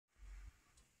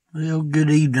Well, good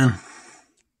evening.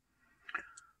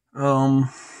 I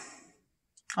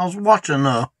was watching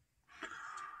a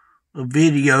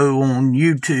video on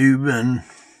YouTube, and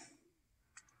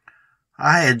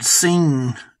I had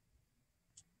seen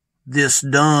this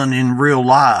done in real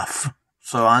life,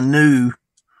 so I knew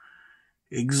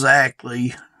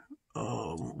exactly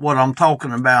what I'm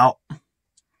talking about.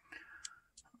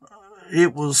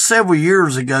 It was several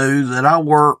years ago that I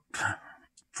worked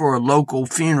for a local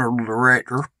funeral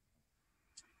director,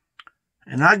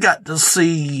 and I got to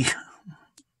see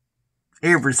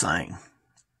everything.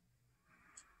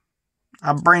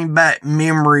 I bring back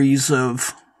memories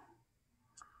of,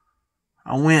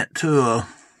 I went to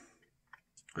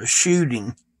a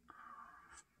shooting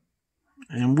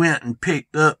and went and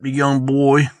picked up the young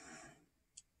boy.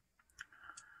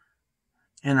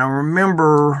 And I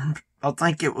remember, I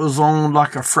think it was on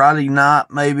like a Friday night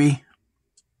maybe.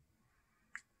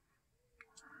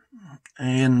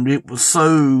 And it was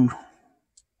so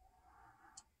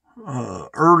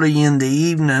early in the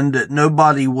evening that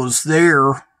nobody was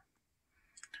there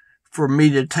for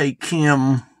me to take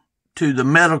him to the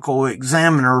medical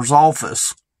examiner's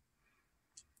office.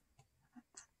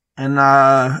 And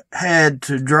I had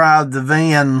to drive the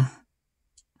van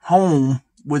home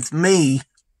with me.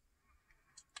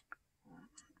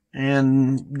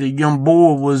 And the young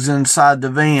boy was inside the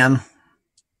van.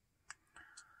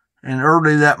 And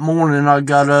early that morning I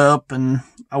got up and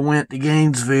I went to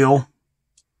Gainesville.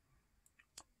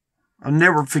 I'll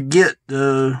never forget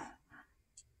the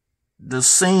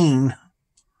scene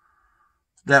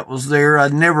that was there.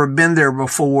 I'd never been there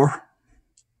before.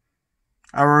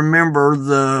 I remember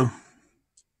the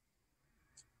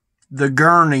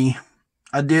gurney.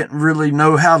 I didn't really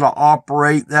know how to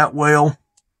operate that well.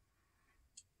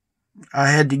 I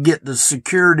had to get the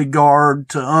security guard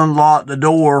to unlock the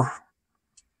door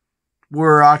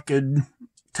where I could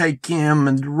take him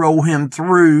and roll him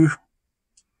through.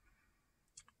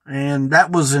 And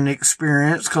that was an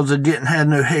experience because I didn't have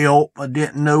no help. I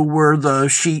didn't know where the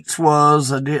sheets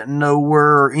was. I didn't know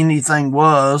where anything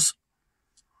was.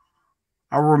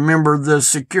 I remember the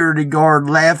security guard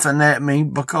laughing at me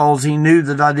because he knew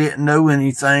that I didn't know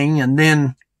anything. And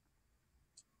then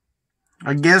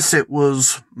I guess it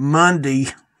was Monday,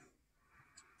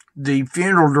 the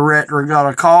funeral director got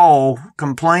a call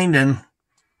complaining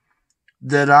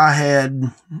that I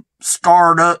had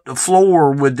scarred up the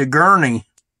floor with the gurney,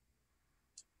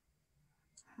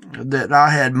 that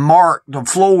I had marked the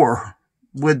floor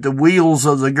with the wheels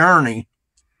of the gurney.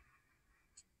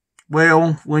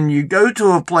 Well, when you go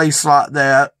to a place like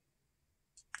that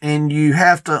and you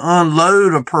have to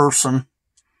unload a person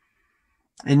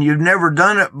and you've never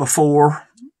done it before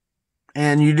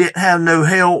and you didn't have no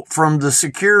help from the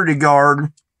security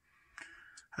guard,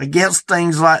 I guess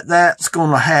things like that's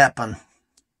going to happen.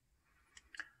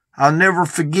 I'll never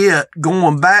forget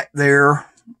going back there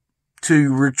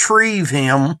to retrieve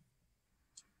him.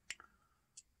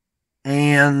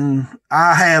 And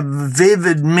I have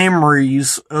vivid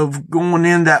memories of going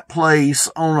in that place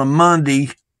on a Monday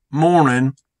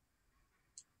morning.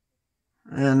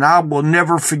 And I will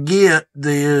never forget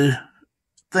the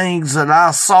things that I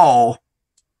saw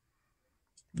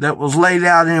that was laid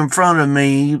out in front of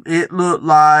me. It looked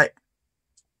like,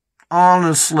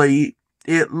 honestly,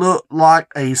 it looked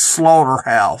like a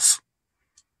slaughterhouse.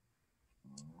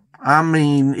 I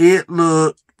mean, it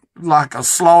looked like a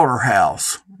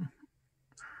slaughterhouse.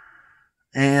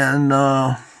 And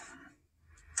I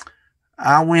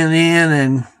went in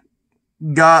and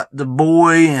got the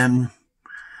boy, and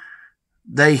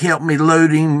they helped me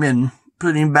load him and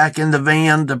put him back in the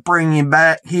van to bring him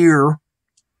back here.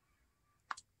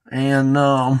 And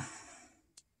I'll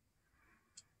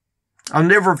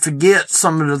never forget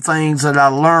some of the things that I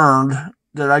learned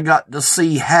that I got to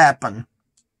see happen.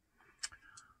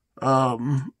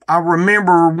 I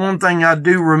remember one thing I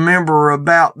do remember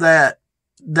about that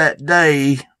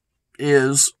day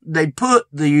is they put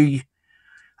the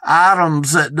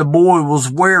items that the boy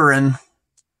was wearing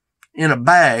in a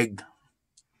bag,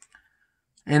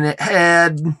 and it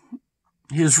had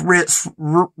his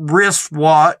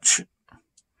wristwatch,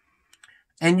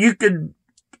 and you could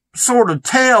sort of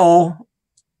tell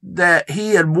that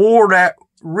he had wore that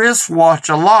wristwatch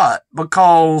a lot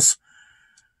because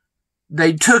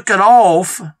they took it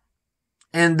off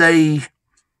and they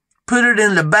put it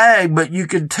in the bag, but you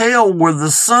could tell where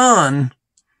the sun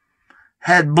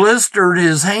had blistered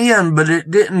his hand, but it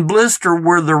didn't blister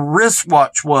where the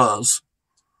wristwatch was.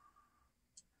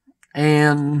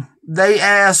 And they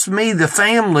asked me, the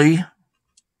family,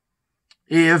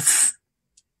 if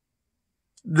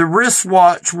the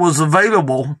wristwatch was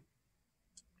available.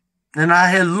 And I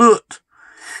had looked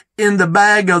in the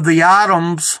bag of the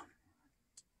items,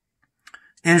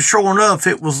 and sure enough,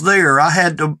 it was there. I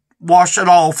had to wash it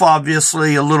off,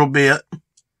 obviously, a little bit.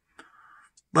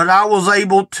 But I was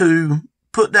able to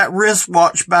put that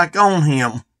wristwatch back on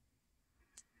him.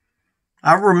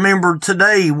 I remember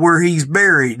today where he's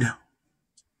buried.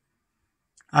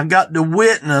 I got to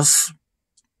witness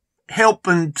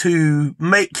helping to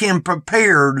make him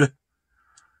prepared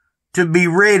to be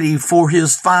ready for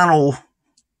his final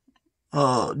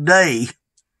day.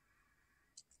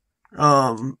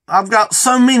 I've got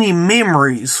so many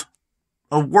memories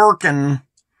of working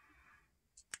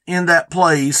in that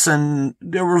place, and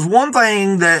there was one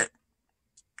thing that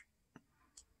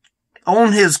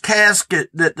on his casket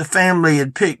that the family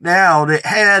had picked out, it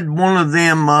had one of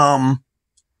them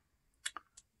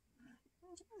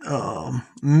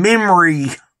memory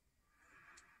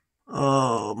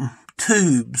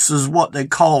tubes is what they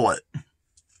call it.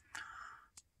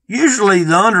 Usually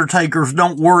the undertakers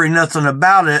don't worry nothing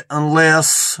about it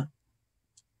unless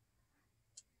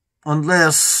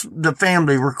the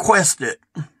family requests it.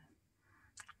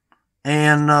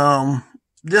 And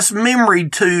this memory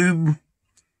tube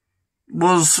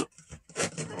was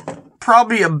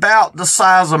probably about the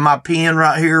size of my pen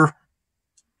right here.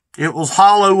 It was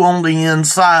hollow on the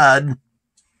inside.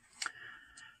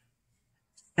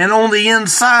 And on the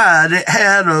inside, it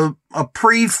had a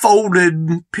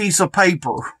pre-folded piece of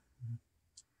paper.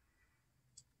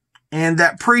 And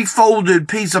that pre-folded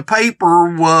piece of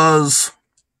paper was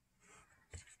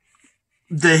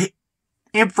the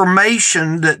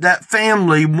information that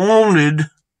family wanted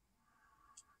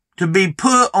to be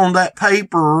put on that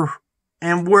paper,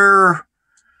 and where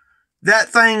that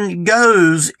thing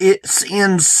goes, it's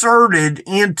inserted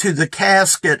into the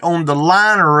casket on the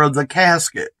liner of the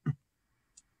casket.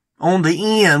 On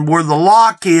the end, where the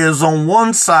lock is on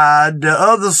one side, the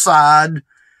other side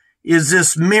is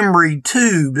this memory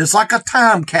tube. It's like a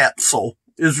time capsule,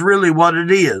 is really what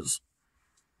it is.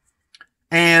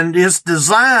 And it's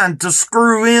designed to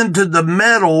screw into the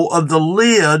metal of the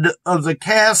lid of the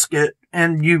casket,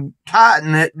 and you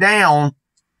tighten it down,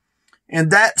 and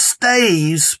that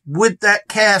stays with that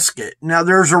casket. Now,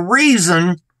 there's a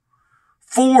reason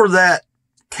for that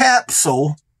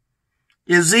capsule.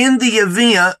 Is in the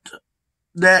event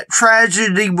that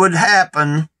tragedy would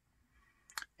happen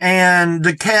and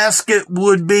the casket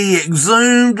would be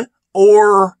exhumed,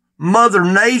 or Mother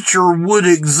Nature would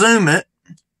exhume it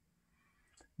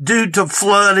due to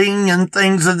flooding and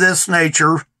things of this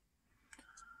nature,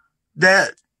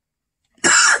 that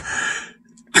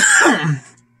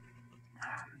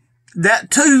that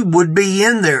tube would be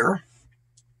in there.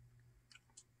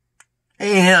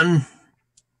 And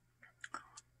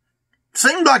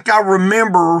seemed like I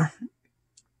remember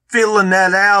filling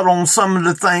that out on some of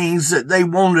the things that they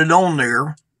wanted on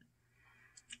there.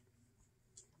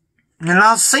 And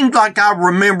I seemed like I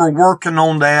remember working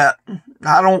on that.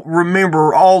 I don't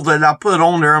remember all that I put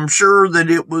on there. I'm sure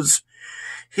that it was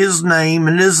his name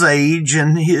and his age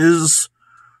and his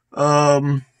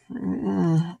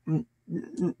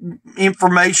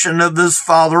information of his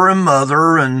father and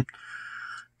mother and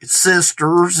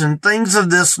sisters and things of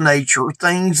this nature,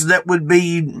 things that would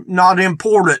be not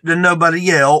important to nobody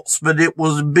else, but it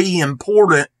would be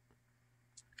important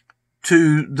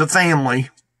to the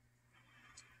family.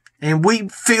 And we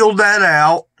filled that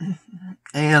out,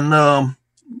 and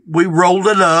we rolled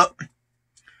it up,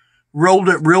 rolled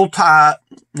it real tight,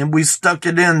 and we stuck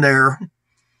it in there,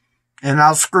 and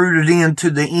I screwed it into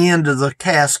the end of the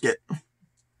casket.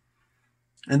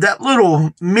 And that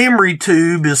little memory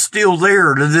tube is still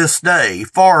there to this day,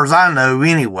 far as I know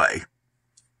anyway.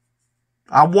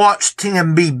 I watched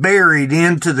him be buried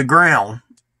into the ground.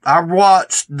 I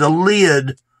watched the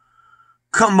lid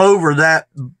come over that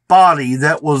body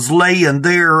that was laying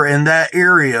there in that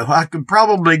area. I could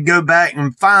probably go back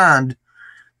and find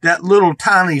that little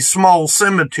tiny small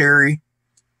cemetery.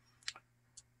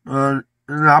 And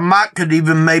I could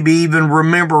maybe even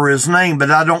remember his name,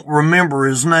 but I don't remember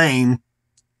his name.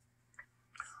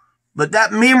 But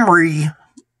that memory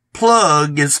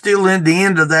plug is still in the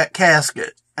end of that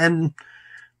casket. And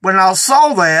when I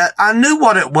saw that, I knew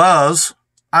what it was.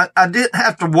 I didn't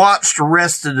have to watch the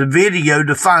rest of the video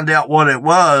to find out what it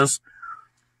was.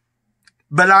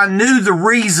 But I knew the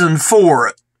reason for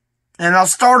it. And I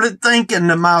started thinking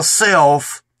to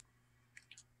myself,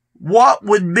 what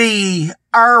would be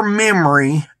our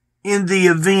memory in the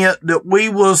event that we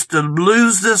was to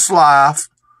lose this life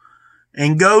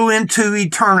and go into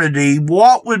eternity?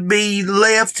 What would be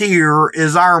left here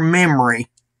is our memory.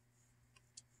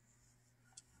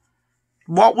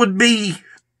 What would be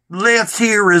left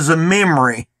here is a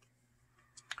memory.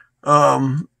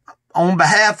 on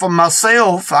behalf of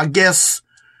myself, I guess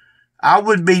I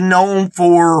would be known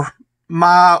for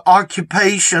my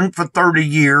occupation for 30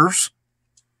 years.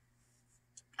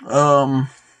 Who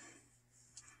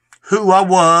I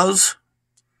was.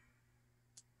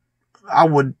 I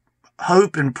would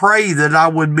hope and pray that I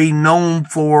would be known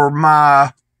for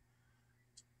my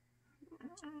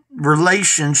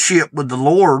relationship with the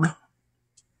Lord.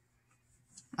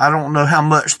 I don't know how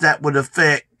much that would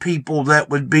affect people that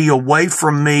would be away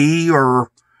from me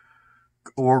or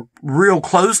real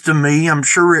close to me. I'm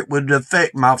sure it would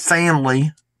affect my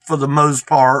family for the most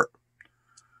part.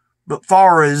 But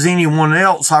far as anyone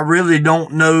else, I really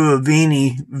don't know of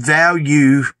any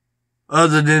value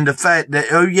other than the fact that,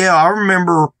 oh yeah, I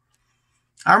remember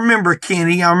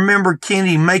Kenny. I remember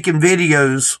Kenny making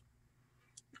videos.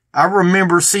 I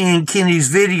remember seeing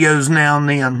Kenny's videos now and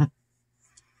then.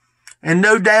 And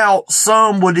no doubt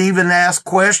some would even ask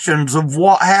questions of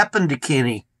what happened to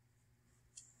Kenny.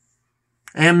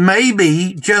 And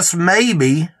maybe, just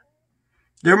maybe,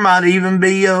 there might even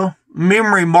be a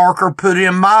memory marker put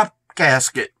in my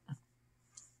casket.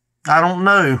 I don't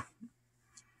know.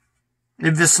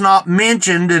 If it's not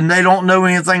mentioned and they don't know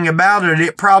anything about it,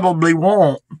 it probably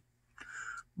won't.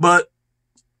 But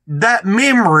that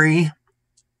memory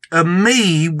of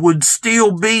me would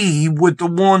still be with the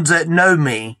ones that know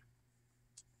me.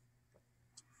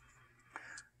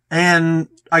 And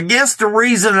I guess the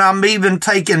reason I'm even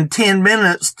taking 10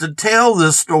 minutes to tell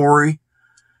this story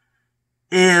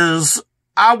is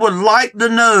I would like to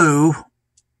know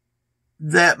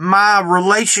that my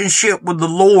relationship with the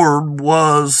Lord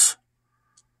was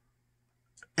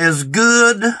as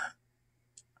good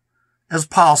as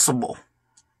possible.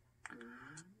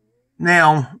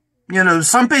 Now, you know,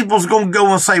 some people's going to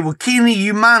go and say, well, Kenny,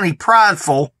 you mighty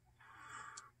prideful.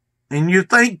 And you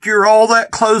think you're all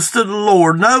that close to the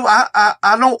Lord. No,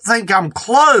 I don't think I'm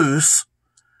close.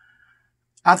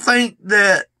 I think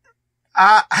that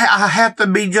I have to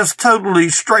be just totally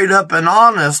straight up and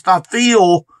honest. I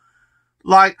feel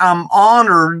like I'm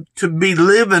honored to be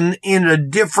living in a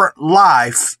different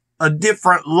life, a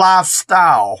different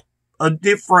lifestyle, a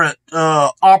different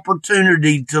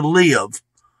opportunity to live.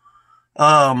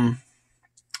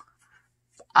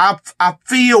 I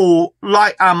feel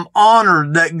like I'm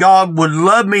honored that God would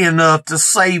love me enough to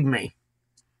save me.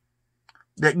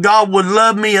 That God would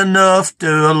love me enough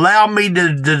to allow me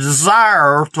the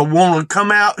desire to want to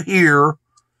come out here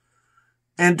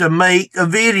and to make a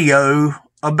video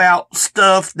about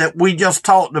stuff that we just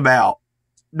talked about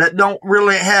that don't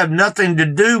really have nothing to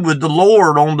do with the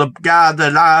Lord on the guy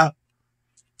that I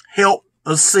helped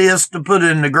assist to put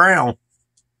in the ground.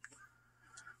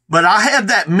 But I have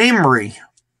that memory.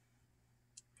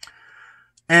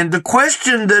 And the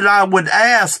question that I would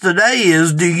ask today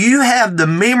is, do you have the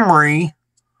memory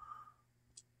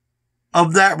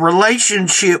of that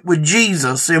relationship with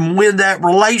Jesus? And when that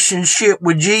relationship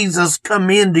with Jesus come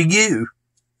into you?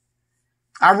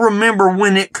 I remember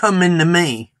when it come into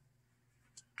me.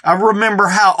 I remember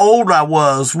how old I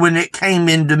was when it came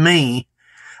into me.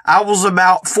 I was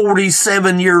about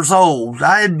 47 years old.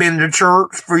 I had been to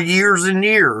church for years and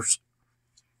years.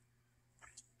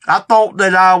 I thought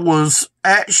that I was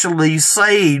actually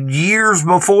saved years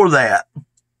before that.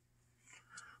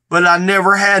 But I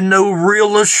never had no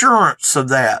real assurance of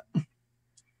that.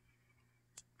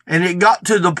 And it got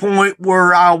to the point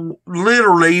where I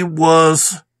literally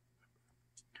was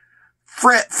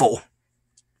fretful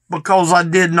because I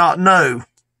did not know.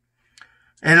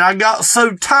 And I got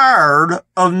so tired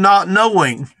of not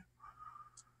knowing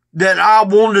that I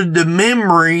wanted the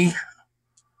memory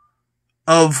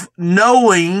of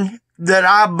knowing that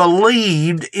I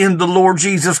believed in the Lord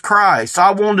Jesus Christ.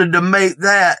 I wanted to make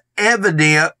that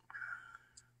evident,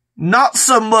 not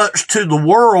so much to the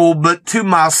world, but to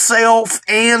myself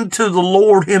and to the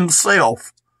Lord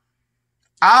himself.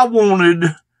 I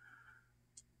wanted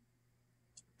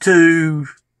to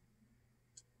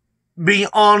be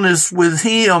honest with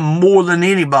him more than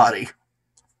anybody.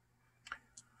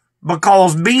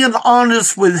 Because being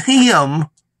honest with him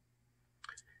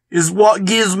is what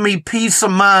gives me peace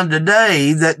of mind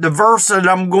today, that the verse that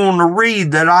I'm going to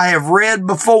read that I have read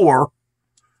before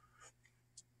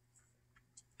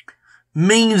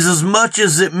means as much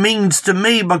as it means to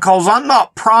me, because I'm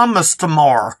not promised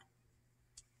tomorrow.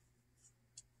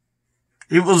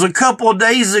 It was a couple of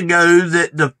days ago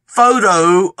that the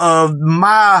photo of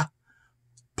my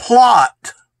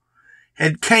plot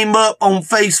had came up on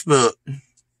Facebook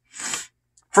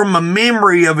from a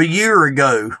memory of a year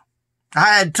ago.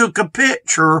 I had took a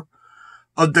picture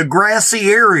of the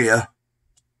grassy area.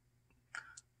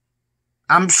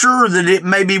 I'm sure that it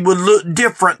maybe would look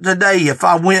different today if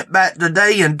I went back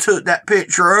today and took that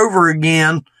picture over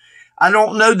again. I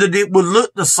don't know that it would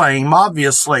look the same,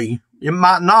 obviously. It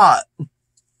might not.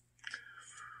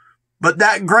 But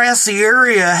that grassy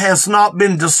area has not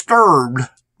been disturbed.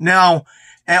 Now,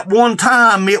 at one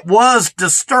time, it was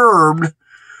disturbed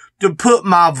to put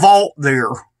my vault there.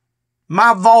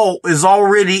 My vault is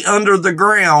already under the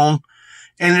ground,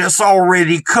 and it's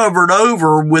already covered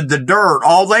over with the dirt.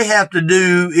 All they have to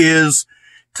do is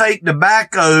take the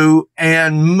backhoe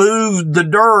and move the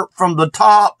dirt from the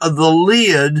top of the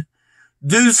lid,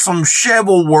 do some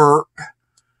shovel work,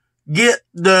 get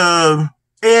the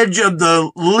edge of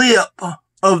the lip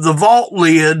of the vault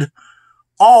lid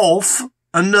off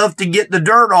enough to get the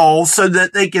dirt off so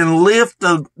that they can lift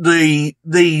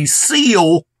the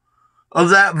seal of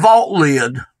that vault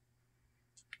lid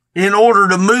in order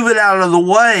to move it out of the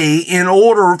way, in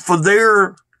order for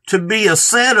there to be a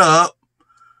setup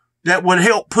that would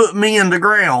help put me in the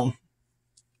ground.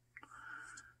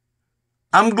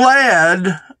 I'm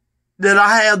glad that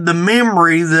I had the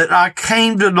memory that I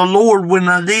came to the Lord when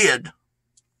I did.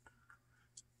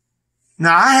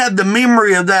 Now, I had the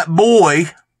memory of that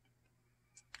boy,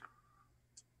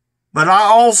 but I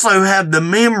also have the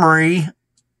memory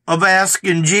of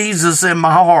asking Jesus in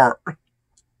my heart.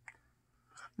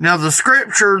 Now, the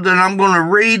scripture that I'm going to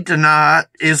read tonight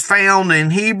is found in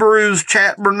Hebrews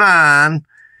chapter 9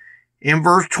 in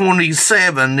verse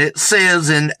 27. It says,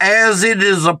 "And as it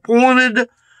is appointed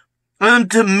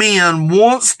unto men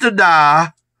once to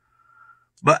die,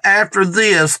 but after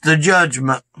this the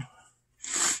judgment."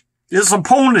 It's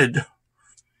appointed.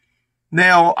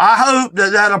 Now, I hope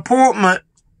that that appointment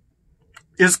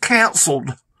is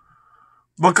canceled,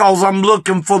 because I'm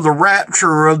looking for the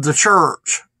rapture of the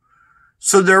church.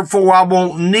 So therefore, I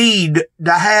won't need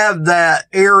to have that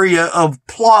area of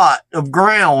plot of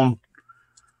ground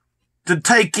to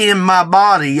take in my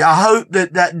body. I hope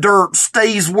that that dirt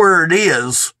stays where it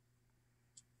is.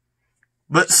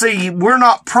 But see, we're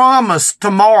not promised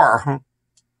tomorrow.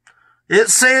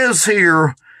 It says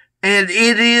here, "And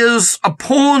it is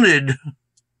appointed,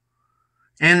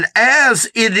 and as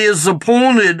it is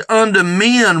appointed unto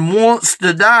men once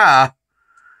to die,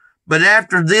 but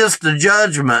after this the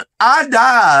judgment." I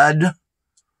died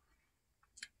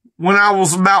when I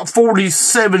was about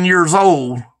 47 years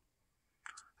old.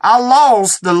 I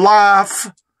lost the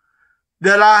life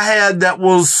that I had that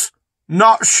was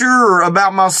not sure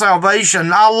about my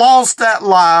salvation. I lost that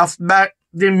life back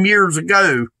them years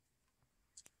ago.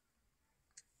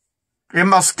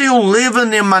 Am I still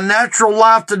living in my natural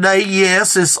life today?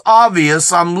 Yes, it's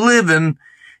obvious I'm living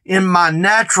in my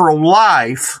natural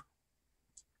life.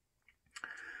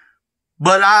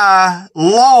 But I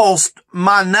lost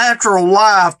my natural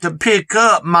life to pick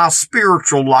up my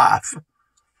spiritual life.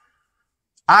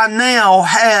 I now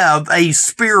have a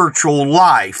spiritual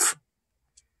life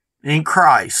in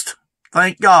Christ.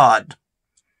 Thank God.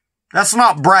 That's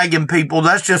not bragging, people.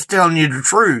 That's just telling you the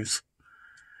truth.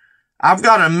 I've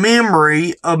got a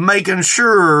memory of making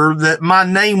sure that my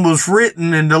name was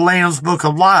written in the Lamb's Book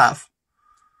of Life.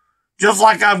 Just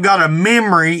like I've got a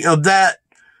memory of that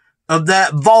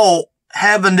vault,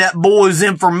 having that boy's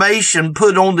information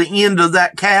put on the end of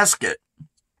that casket.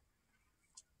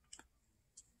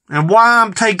 And why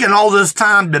I'm taking all this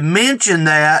time to mention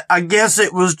that, I guess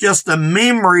it was just a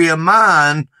memory of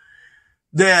mine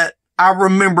that I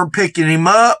remember picking him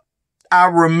up. I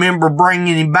remember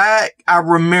bringing him back. I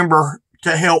remember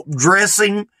to help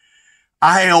dressing.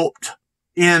 I helped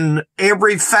in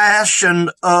every fashion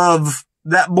of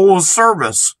that boy's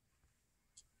service.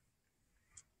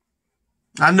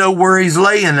 I know where he's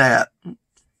laying at.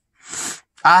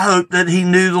 I hope that he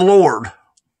knew the Lord.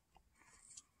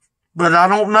 But I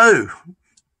don't know.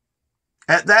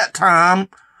 At that time,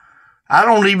 I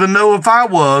don't even know if I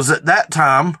was at that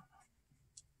time.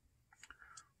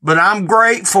 But I'm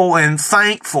grateful and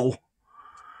thankful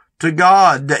to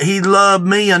God that he loved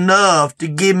me enough to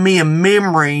give me a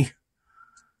memory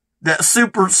that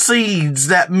supersedes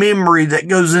that memory that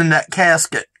goes in that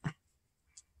casket.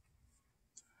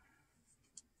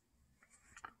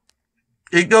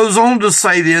 It goes on to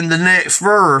say in the next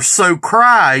verse, "So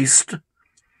Christ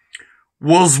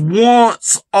was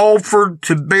once offered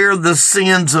to bear the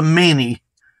sins of many."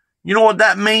 You know what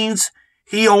that means?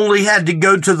 He only had to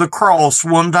go to the cross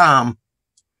one time.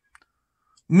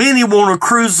 Many want to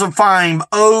crucify him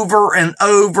over and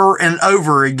over and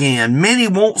over again. Many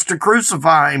wants to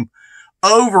crucify him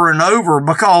over and over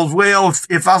because, well,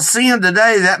 if I sin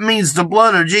today, that means the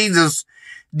blood of Jesus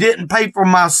didn't pay for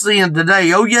my sin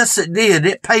today. Oh, yes, it did.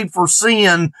 It paid for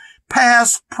sin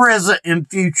past, present, and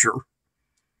future.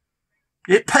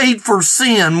 It paid for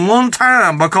sin one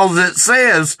time, because it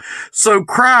says, so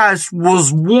Christ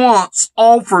was once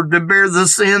offered to bear the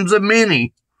sins of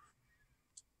many.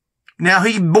 Now,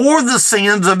 he bore the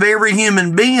sins of every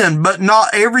human being, but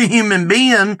not every human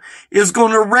being is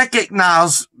going to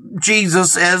recognize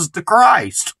Jesus as the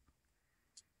Christ.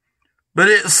 But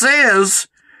it says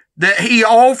that he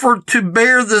offered to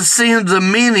bear the sins of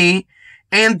many,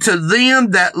 and to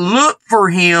them that look for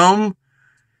him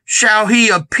shall he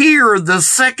appear the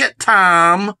second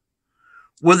time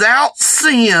without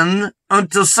sin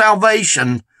unto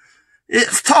salvation.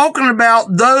 It's talking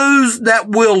about those that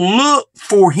will look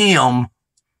for him.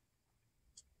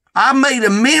 I made a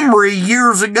memory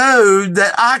years ago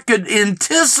that I could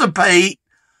anticipate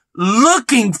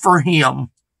looking for him.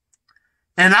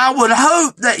 And I would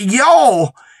hope that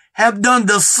y'all have done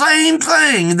the same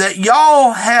thing, that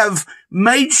y'all have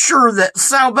made sure that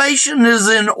salvation is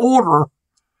in order.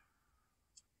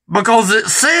 Because it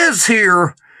says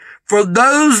here, for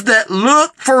those that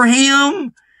look for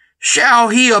him, shall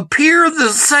he appear the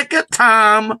second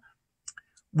time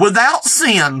without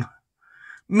sin.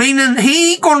 Meaning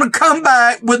he ain't going to come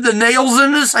back with the nails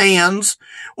in his hands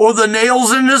or the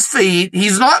nails in his feet.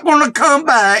 He's not going to come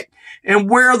back and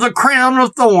wear the crown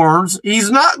of thorns.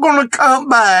 He's not going to come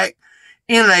back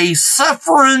in a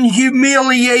suffering,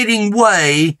 humiliating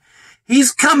way.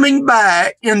 He's coming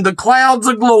back in the clouds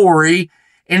of glory,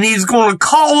 and he's going to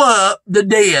call up the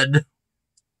dead.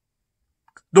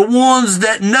 The ones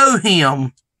that know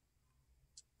him.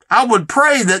 I would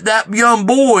pray that that young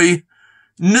boy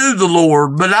knew the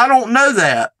Lord, but I don't know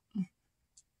that.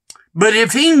 But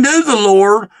if he knew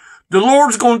the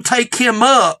Lord's going to take him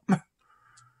up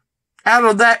out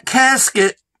of that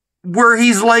casket where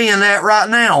he's laying at right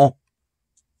now.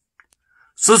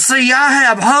 So see, I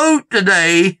have hope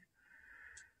today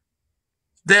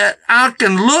that I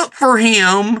can look for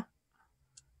him.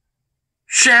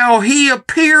 Shall he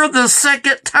appear the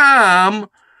second time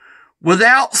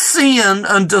without sin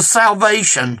unto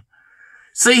salvation?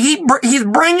 See, he's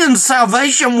bringing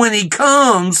salvation when he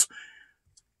comes,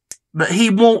 but he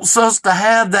wants us to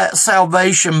have that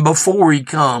salvation before he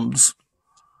comes.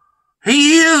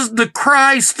 He is the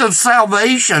Christ of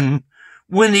salvation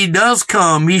when he does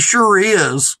come. He sure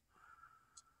is.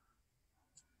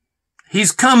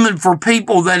 He's coming for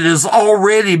people that has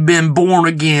already been born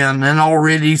again and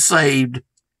already saved.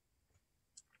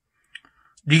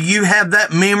 Do you have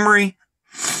that memory?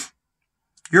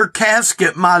 Your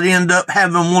casket might end up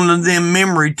having one of them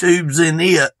memory tubes in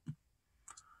it.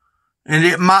 And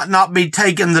it might not be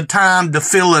taking the time to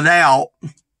fill it out.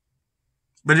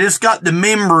 But it's got the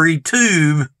memory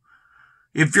tube.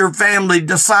 If your family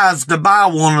decides to buy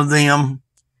one of them,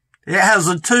 it has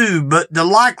a tube, but the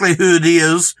likelihood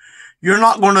is you're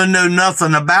not going to know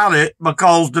nothing about it,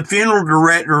 because the funeral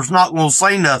director is not going to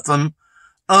say nothing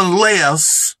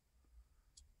unless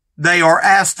they are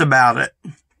asked about it.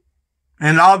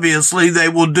 And obviously they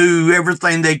will do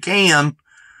everything they can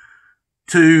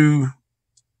to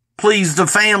please the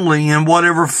family in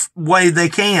whatever way they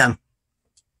can.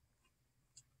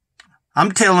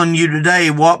 I'm telling you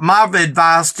today, what my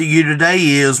advice to you today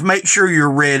is, make sure you're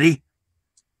ready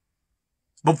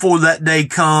before that day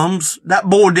comes. That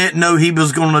boy didn't know he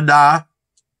was going to die.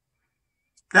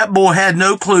 That boy had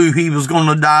no clue he was going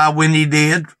to die when he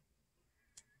did.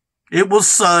 It was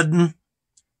sudden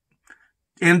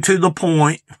and to the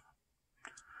point.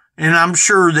 And I'm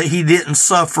sure that he didn't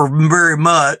suffer very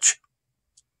much.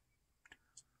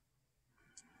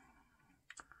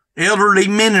 Elderly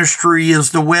Ministry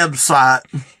is the website.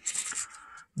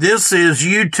 This is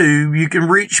YouTube. You can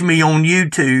reach me on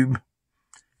YouTube.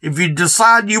 If you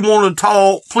decide you want to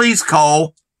talk, please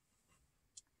call.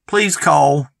 Please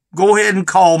call. Go ahead and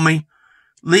call me.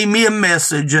 Leave me a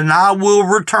message and I will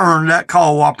return that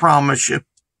call, I promise you.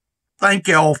 Thank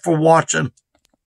y'all for watching.